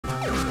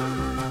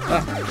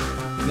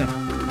No.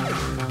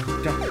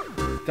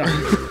 Stop.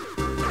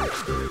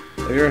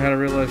 Have you ever had a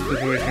real life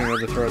situation where you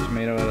had to throw a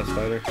tomato at a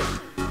spider?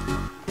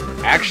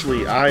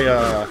 Actually,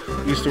 I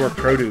used to work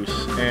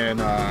produce, and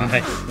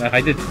Nice.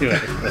 I did too,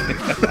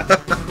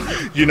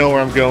 actually. you know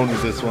where I'm going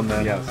with this one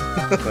then. Yes,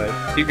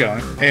 but keep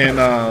going. And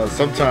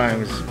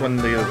sometimes when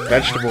the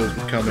vegetables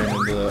would come in,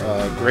 and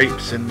the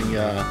grapes and the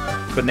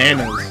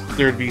bananas,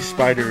 there'd be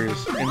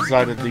spiders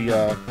inside of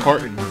the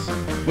cartons.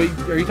 Wait,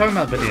 are you talking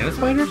about banana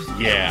spiders?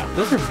 Yeah.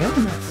 Those are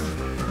venomous.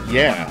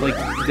 Yeah. Like,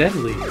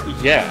 deadly.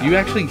 Yeah. You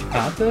actually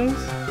got those?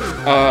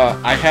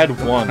 I had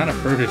one. What kind of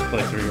produce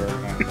place were you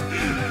working at?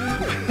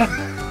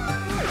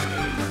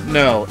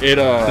 No, it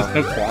There's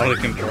no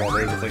quality control,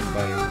 they're just like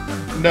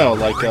spiders. No,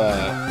 like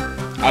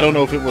I don't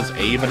know if it was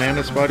a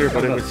banana spider,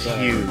 but it was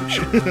huge.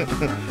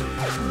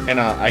 And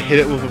I hit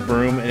it with a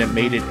broom, and it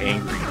made it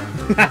angry.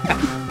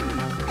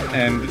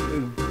 And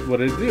what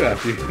did it do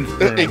after you hit the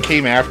broom? It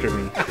came after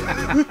me.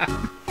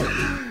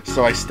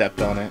 So I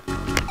stepped on it.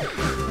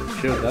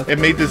 Shoot, that's It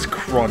made this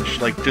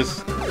crunch, like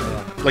just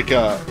like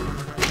a.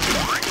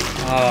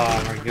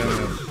 Oh my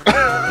goodness.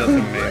 That's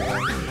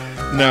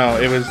amazing. No,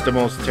 it was the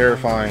most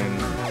terrifying.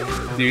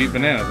 Do you eat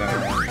bananas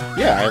anymore?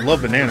 Yeah, I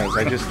love bananas.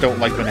 I just don't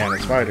like banana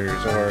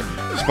spiders or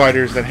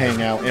spiders that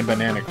hang out in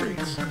banana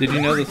crates. Did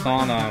you know the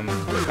song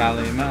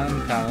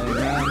Tallyman,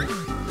 Tallyman?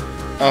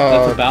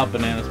 That's about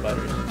banana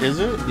spiders. Is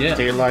it? Yeah.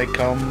 Daylight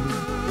come.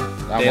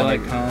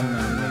 Daylight come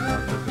and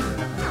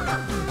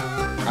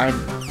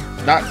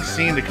I'm not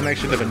seeing the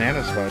connection to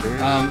banana spiders.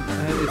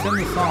 it's in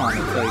the song.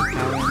 It's like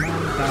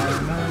Tallyman,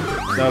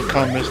 Tallyman. No,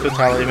 come, Mr.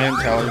 Tallyman,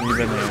 tally me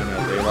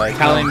banana. Daylight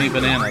Tally come. me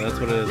banana. That's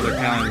what it is. They're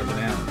counting the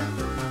bananas.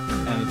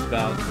 And it's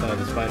about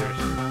the spiders.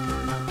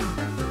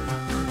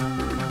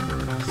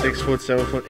 6 foot, 7 foot,